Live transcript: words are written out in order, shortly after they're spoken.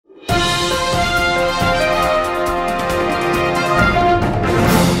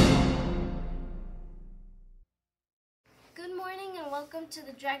to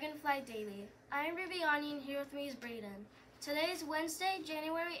the Dragonfly Daily. I am Rubiani and here with me is Brayden. Today is Wednesday,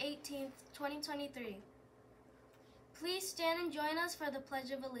 January 18th, 2023. Please stand and join us for the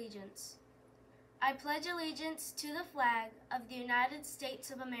Pledge of Allegiance. I pledge allegiance to the flag of the United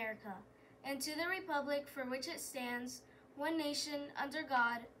States of America and to the republic for which it stands, one nation, under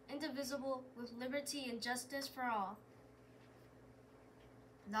God, indivisible, with liberty and justice for all.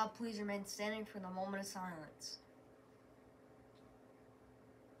 Now please remain standing for the moment of silence.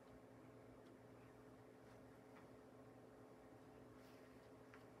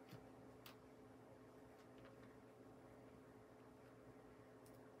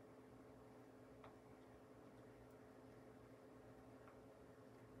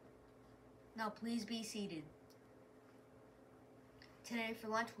 Now please be seated. Today for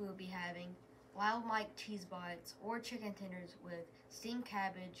lunch we will be having Wild Mike cheese bites or chicken tenders with steamed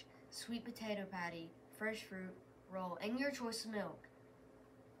cabbage, sweet potato patty, fresh fruit, roll, and your choice of milk.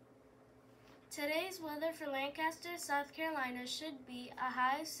 Today's weather for Lancaster, South Carolina should be a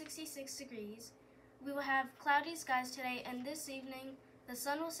high of 66 degrees. We will have cloudy skies today, and this evening the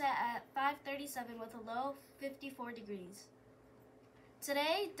sun will set at 5:37 with a low of 54 degrees.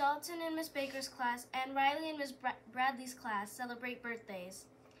 Today, Dalton and Miss Baker's class and Riley and Miss Bradley's class celebrate birthdays.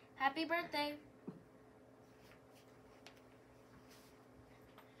 Happy birthday!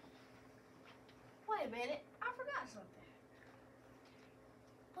 Wait a minute, I forgot something.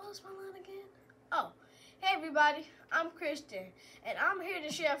 What was my line again? Oh, hey everybody, I'm Christian, and I'm here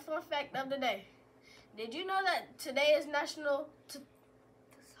to share a fun fact of the day. Did you know that today is National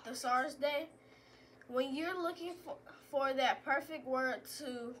Thesaurus Day? When you're looking for that perfect word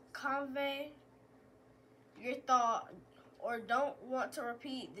to convey your thought or don't want to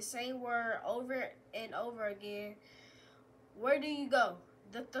repeat the same word over and over again, where do you go?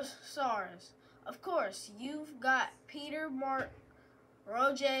 The thesaurus. Of course, you've got Peter Mark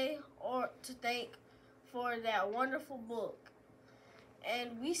Roget to thank for that wonderful book.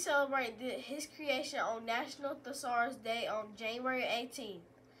 And we celebrate his creation on National Thesaurus Day on January 18th.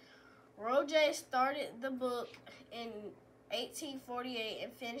 Roget started the book in 1848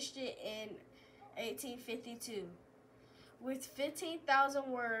 and finished it in 1852. With 15,000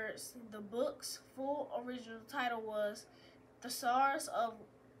 words, the book's full original title was Thesaurus of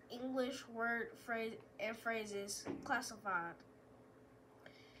English Word and Phrases Classified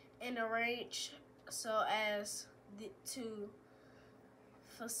and arranged so as to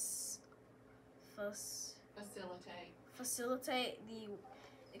facilitate the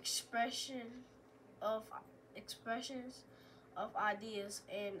expressions of ideas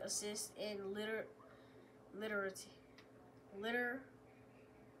and assist in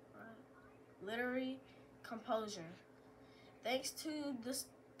literary composure. Thanks to the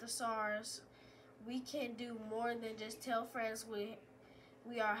thesaurus, we can do more than just tell friends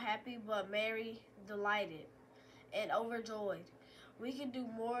we are happy but merry, delighted, and overjoyed. We can do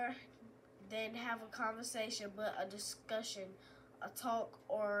more than have a conversation but a discussion, a talk,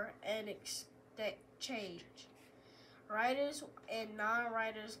 or an exchange. Writers and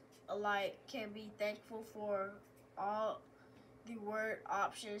non-writers alike can be thankful for all the word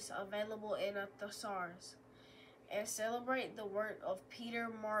options available in a thesaurus and celebrate the work of Peter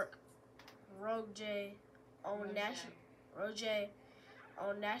Mark Roget on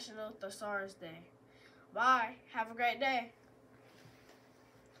National Thesaurus Day. Bye. Have a great day.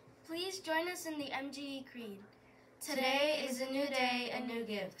 Please join us in the MGE Creed. Today is a new day, a new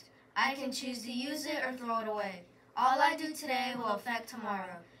gift. I can choose to use it or throw it away. All I do today will affect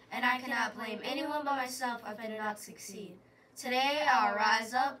tomorrow, and I cannot blame anyone but myself if I do not succeed. Today I will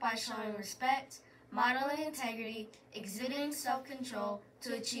rise up by showing respect, modeling integrity, exhibiting self-control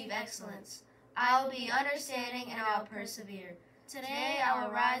to achieve excellence. I will be understanding and I will persevere. Today I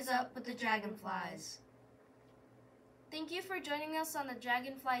will rise up with the dragonflies. Thank you for joining us on the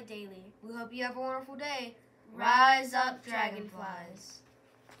Dragonfly Daily. We hope you have a wonderful day. Rise up, dragonflies.